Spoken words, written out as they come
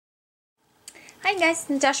Hi guys,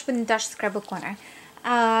 Natasha with Natasha'ScrapbooKorner.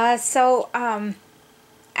 I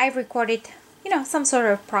recorded, some sort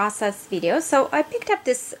of process video. So I picked up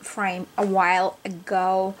this frame a while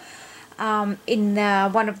ago in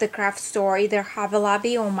one of the craft store, either Hobby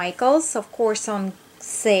Lobby or Michael's, of course on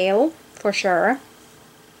sale for sure.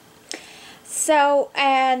 So,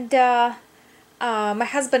 and my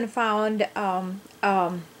husband found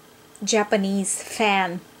Japanese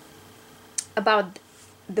fan about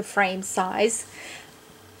the frame size,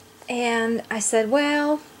 and I said,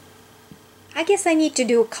 well, I guess I need to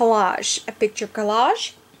do a picture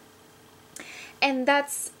collage, and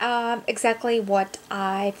that's exactly what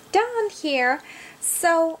I've done here.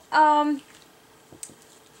 So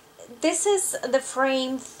this is the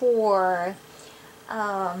frame for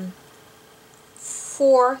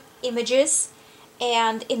 4 images,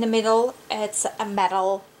 and in the middle it's a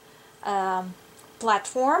metal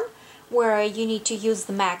platform where you need to use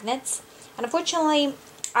the magnets. And unfortunately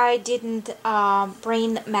I didn't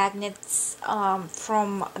bring magnets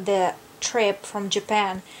from the trip from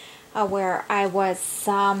Japan where I was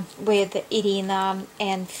with Irina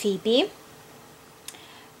and Phoebe.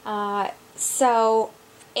 And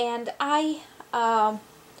I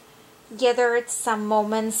gathered some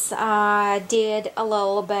moments, did a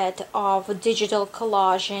little bit of digital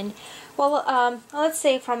collaging. Well, let's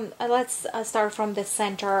start from the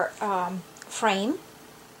center frame.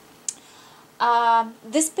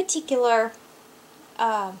 This particular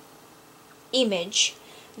image,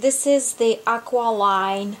 this is the Aqua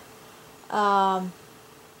Line,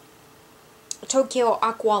 Tokyo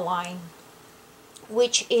Aqua Line,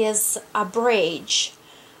 which is a bridge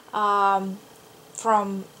from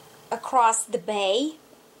across the bay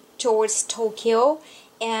towards Tokyo,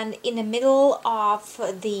 and in the middle of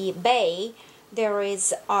the bay there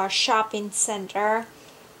is a shopping center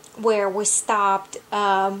where we stopped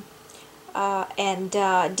and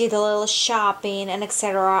did a little shopping and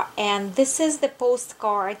etc. And this is the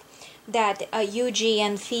postcard that Yuji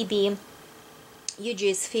and Phoebe,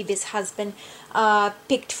 Yuji is Phoebe's husband,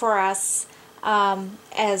 picked for us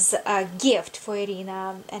as a gift for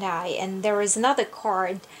Irina and I. And there is another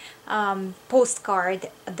card,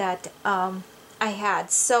 postcard that I had.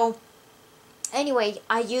 So anyway,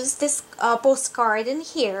 I used this postcard in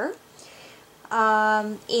here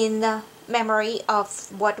in memory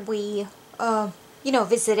of what we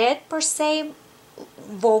visited, per se,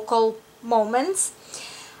 vocal moments.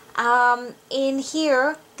 In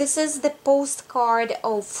here, this is the postcard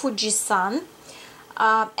of Fuji-san.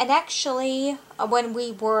 And actually, when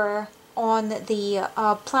we were on the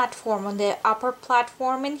platform, on the upper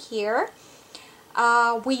platform in here,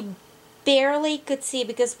 we barely could see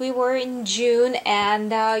because we were in June,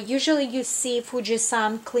 and usually you see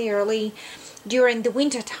Fuji-san clearly during the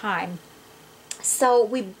winter time. So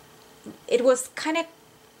it was kind of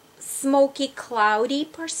smoky, cloudy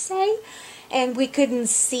per se, and we couldn't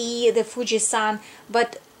see the Fuji-san,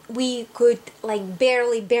 but we could like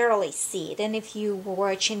barely see it. And if you were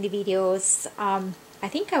watching the videos, I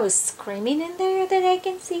think I was screaming in there that I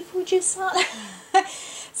can see Fuji-san.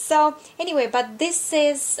 So anyway, but this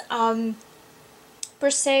is per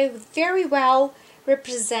se very well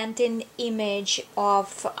representing image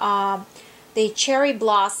of the cherry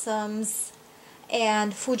blossoms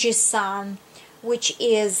and Fuji-san, which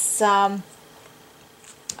is I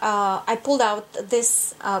pulled out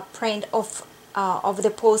this print of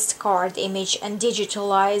the postcard image and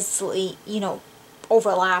digitalized,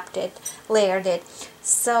 overlapped it, layered it.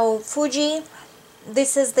 So Fuji,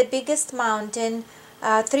 this is the biggest mountain,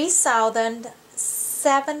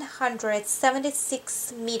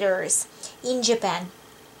 3,776 meters in Japan.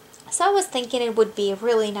 So I was thinking it would be a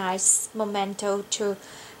really nice memento to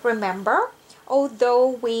remember, although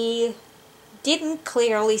we didn't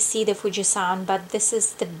clearly see the Fuji-san, but this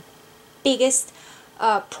is the biggest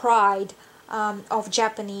pride of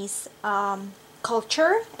Japanese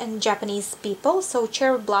culture and Japanese people. So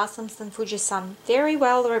cherry blossoms and Fuji-san, very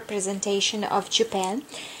well representation of Japan.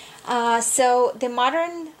 So the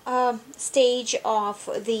modern stage of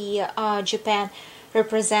the Japan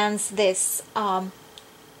represents this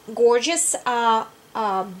gorgeous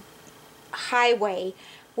highway,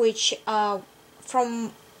 which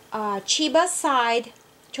from Chiba side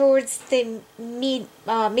towards the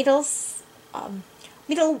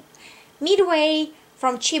midway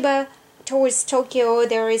from Chiba towards Tokyo,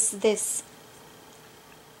 there is this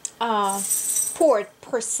port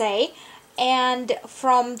per se, and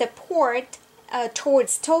from the port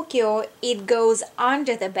towards Tokyo it goes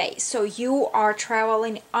under the bay, so you are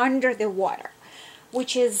traveling under the water,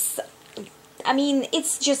 which is I mean,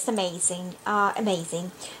 it's just amazing,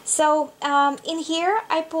 amazing. So in here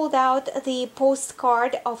I pulled out the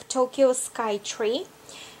postcard of Tokyo Skytree,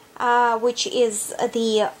 which is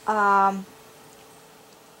the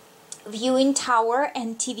viewing tower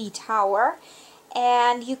and TV tower.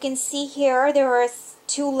 And you can see here there are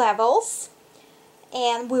 2 levels,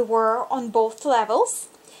 and we were on both levels.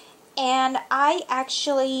 And I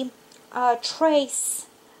actually trace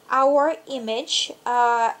our image.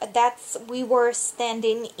 That's we were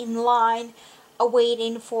standing in line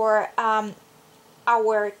waiting for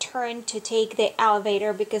our turn to take the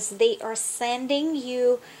elevator, because they are sending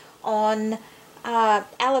you on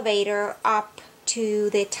elevator up to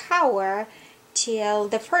the tower till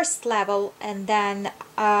the first level, and then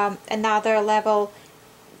another level,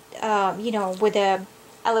 you know, with a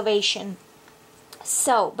elevation.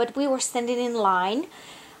 So, but we were standing in line.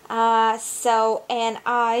 So, and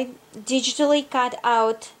I digitally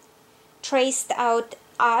traced out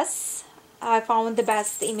us. I found the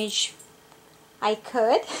best image I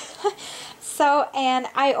could. So, and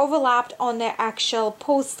I overlapped on the actual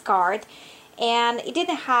postcard, and it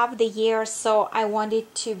didn't have the year, so I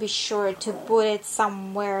wanted to be sure to put it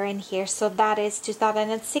somewhere in here. So that is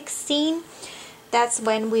 2016. That's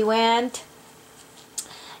when we went.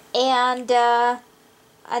 And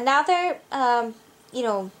another, you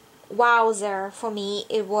know, wowzer for me,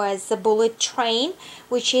 it was the bullet train,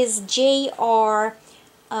 which is JR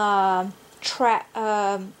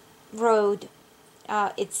road.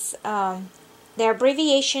 It's the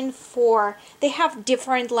abbreviation for, they have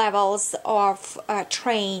different levels of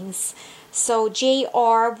trains. So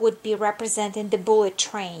JR would be representing the bullet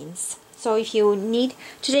trains. So if you need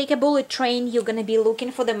to take a bullet train, you're going to be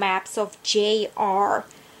looking for the maps of JR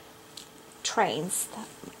trains.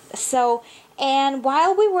 So, and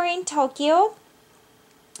while we were in Tokyo,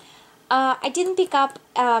 I didn't pick up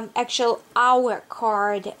our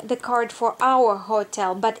card, the card for our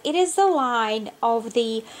hotel, but it is the line of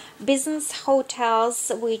the business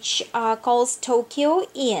hotels, which calls Tokyo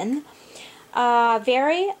Inn.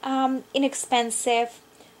 Very inexpensive.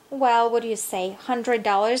 Well, what do you say,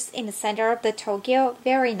 $100 in the center of the Tokyo?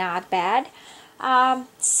 Very not bad. And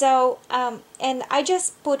I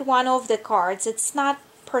just put one of the cards. It's not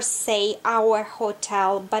per se our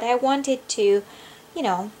hotel, but I wanted to, you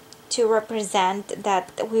know, to represent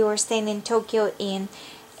that we were staying in Tokyo Inn.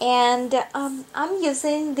 And I'm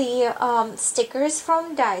using the stickers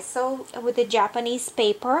from Daiso with the Japanese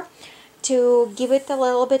paper to give it a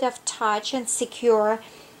little bit of touch and secure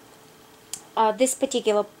this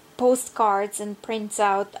particular postcards and prints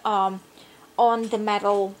out on the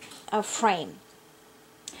metal frame.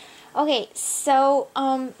 Okay, so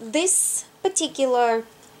this particular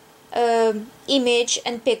image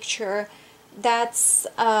and picture, that's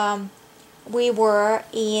we were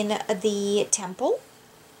in the temple,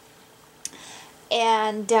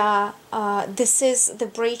 and this is the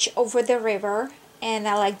bridge over the river, and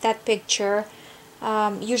I like that picture.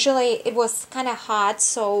 Usually it was kind of hot,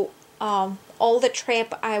 so all the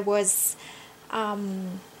trip I was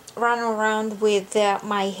running around with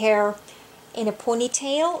my hair in a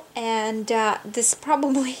ponytail, and this is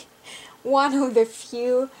probably one of the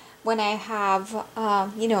few when I have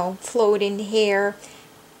you know, floating hair,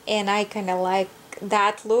 and I kind of like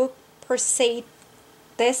that look per se,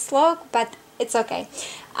 this look, but it's okay.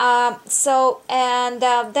 So, and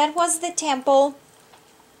that was the temple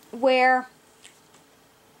where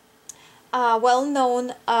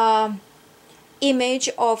well-known image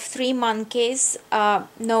of 3 monkeys,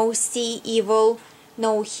 no see evil,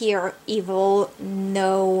 no hear evil,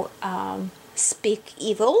 no speak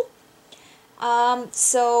evil.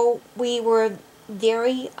 So we were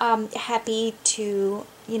very happy to,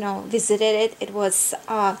 you know, visit it. It was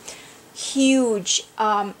huge,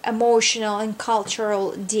 emotional and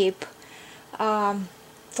cultural deep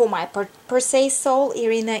for my per se soul.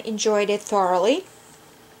 Irina enjoyed it thoroughly.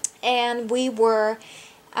 And we were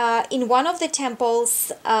in one of the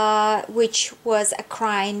temples, which was a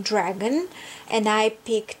crying dragon, and I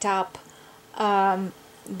picked up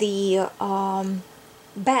the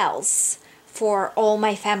bells for all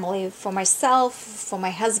my family, for myself, for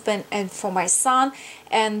my husband, and for my son.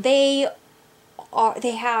 And they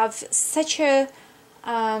have such a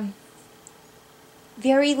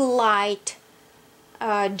very light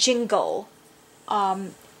jingle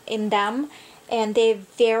in them, and they're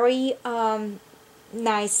very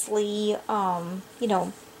nicely you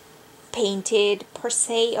know, painted per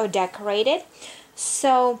se or decorated.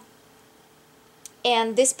 So,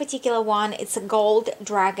 and this particular one, it's a gold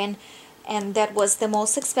dragon, and that was the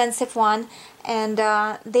most expensive one. And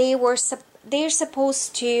they're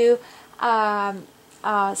supposed to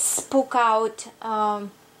spook out,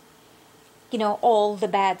 you know, all the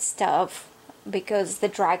bad stuff, because the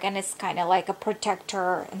dragon is kind of like a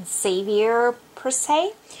protector and savior per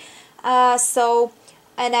se.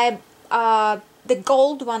 And the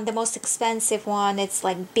gold one, the most expensive one, it's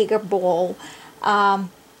like bigger ball, and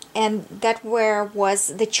that was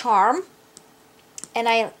the charm, and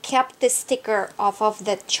I kept the sticker off of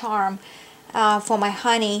that charm for my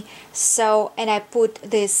honey. So, and I put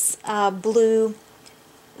this blue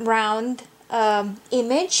round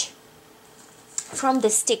image from the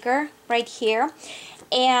sticker right here.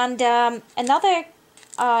 And another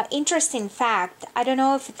interesting fact, I don't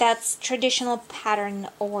know if that's traditional pattern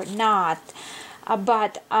or not,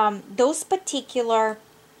 but those particular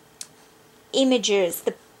images,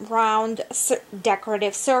 the round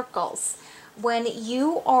decorative circles, when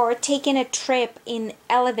you are taking a trip in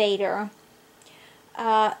elevator,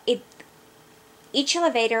 each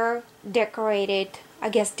elevator decorated, I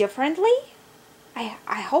guess, differently.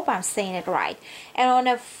 I hope I'm saying it right. And on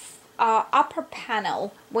a upper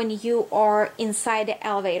panel, when you are inside the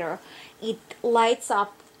elevator, it lights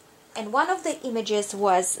up, and one of the images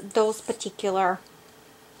was those particular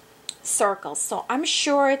circles. So I'm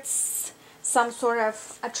sure it's some sort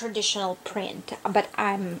of a traditional print, but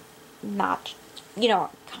I'm not, you know,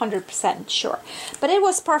 100% sure. But it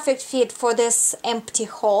was perfect fit for this empty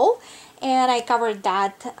hole, and I covered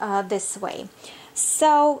that this way.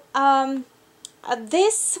 So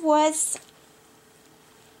this was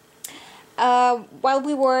while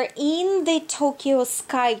we were in the Tokyo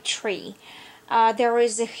Sky Tree. There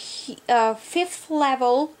is a fifth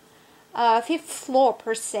floor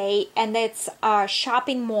per se, and it's a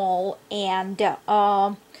shopping mall and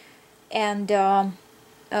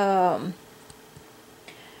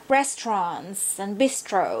restaurants and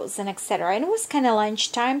bistros and etc. And it was kind of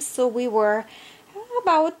lunchtime, so we were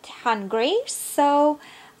about hungry. So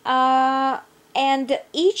and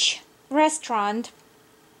each restaurant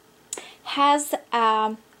has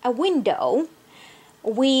a window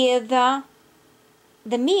with the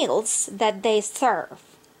meals that they serve.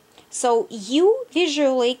 So you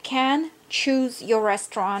visually can choose your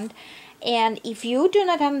restaurant, and if you do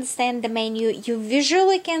not understand the menu, you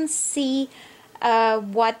visually can see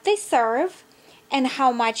what they serve and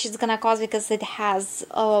how much it's gonna cost, because it has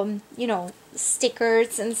you know,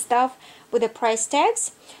 stickers and stuff with the price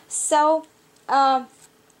tags. So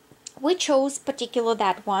we chose particular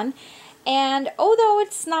that one, and although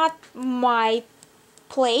it's not my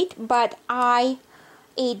plate, but I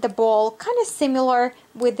ate the bowl kind of similar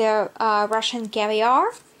with the Russian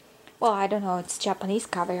caviar. Well, I don't know, it's Japanese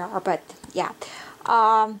caviar, but yeah,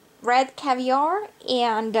 red caviar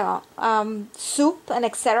and soup and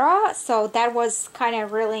etc. So that was kind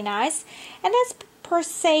of really nice, and that's per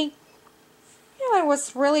se, you know, it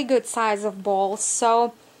was really good size of bowl.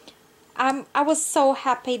 So I was so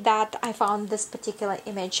happy that I found this particular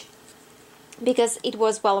image, because it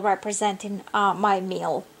was well representing my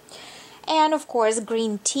meal. And of course,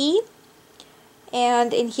 green tea,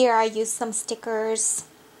 and in here I used some stickers,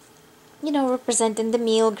 you know, representing the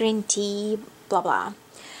meal, green tea, blah blah.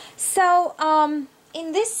 So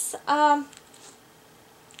in this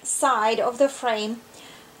side of the frame,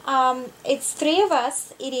 it's three of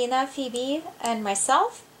us: Irina, Phoebe, and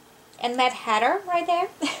myself, and Mad Hatter right there.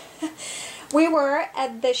 We were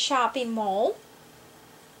at the shopping mall,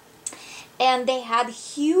 and they had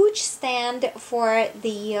huge stand for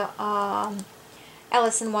the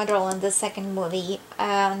Alice in Wonderland, the second movie,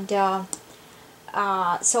 and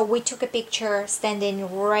so we took a picture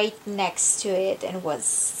standing right next to it, and it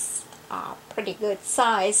was pretty good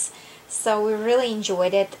size. So we really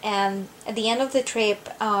enjoyed it, and at the end of the trip,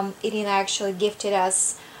 Irina actually gifted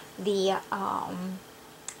us the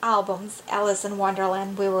albums, Alice in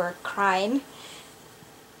Wonderland. We were crying.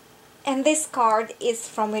 And this card is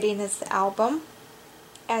from Irina's album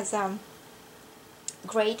as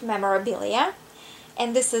great memorabilia.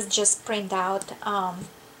 And this is just print out,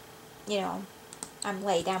 you know, I'm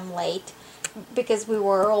late, because we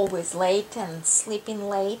were always late and sleeping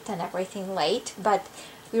late and everything late, but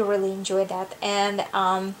we really enjoyed that. And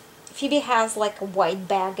Phoebe has like a white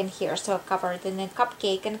bag in here, so covered in a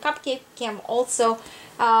cupcake, and cupcake came also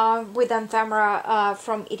with ephemera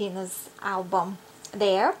from Irina's album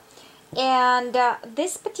there. And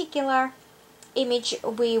this particular image,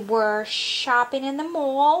 we were shopping in the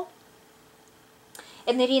mall,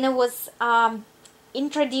 and Irina was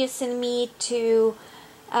introducing me to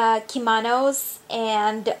kimonos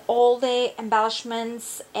and all the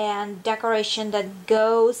embellishments and decoration that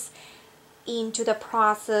goes into the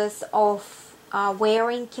process of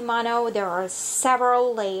wearing kimono. There are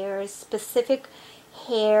several layers, specific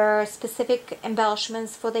hair, specific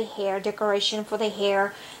embellishments for the hair, decoration for the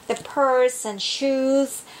hair, the purse and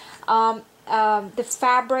shoes. The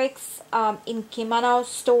fabrics in kimono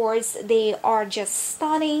stores, they are just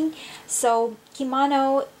stunning. So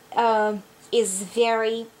kimono is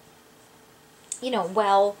very, you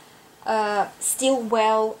know, still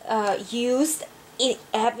well used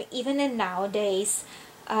even in nowadays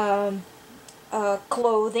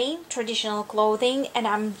clothing, traditional clothing, and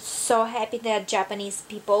I'm so happy that Japanese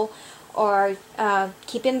people are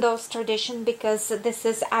keeping those traditions, because this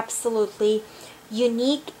is absolutely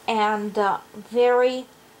unique and very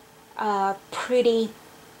pretty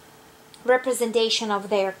representation of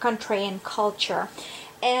their country and culture.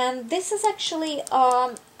 And this is actually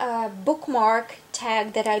a bookmark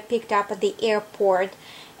tag that I picked up at the airport,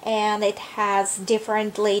 and it has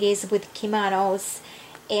different ladies with kimonos,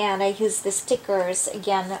 and I use the stickers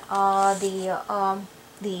again, the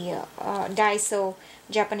Daiso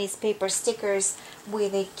Japanese paper stickers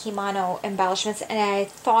with the kimono embellishments, and I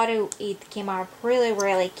thought it came out really,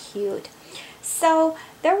 really cute. So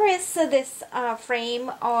there is this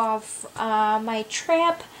frame of my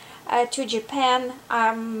trip to Japan.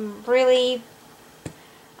 I'm really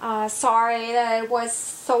sorry that it was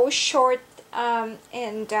so short,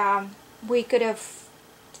 and we could have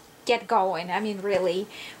get going. I mean, really,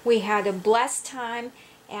 we had a blessed time,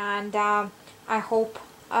 and I hope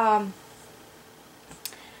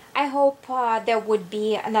there would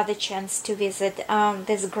be another chance to visit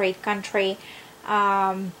this great country.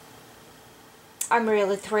 I'm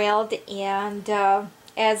really thrilled, and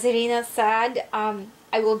as Irina said,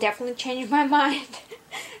 I will definitely change my mind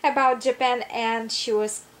about Japan, and she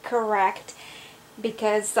was correct,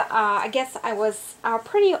 because I guess I was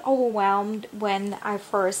pretty overwhelmed when I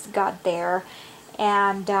first got there,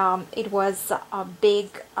 and it was a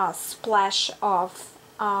big splash of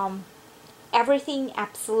everything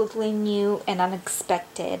absolutely new and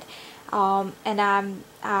unexpected, and I'm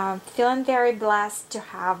feeling very blessed to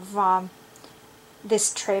have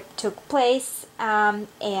this trip took place, and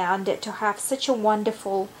to have such a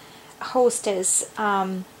wonderful hostess,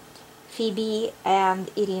 Phoebe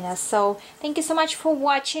and Irina. So thank you so much for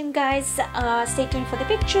watching, guys. Stay tuned for the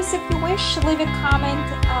pictures if you wish. Leave a comment,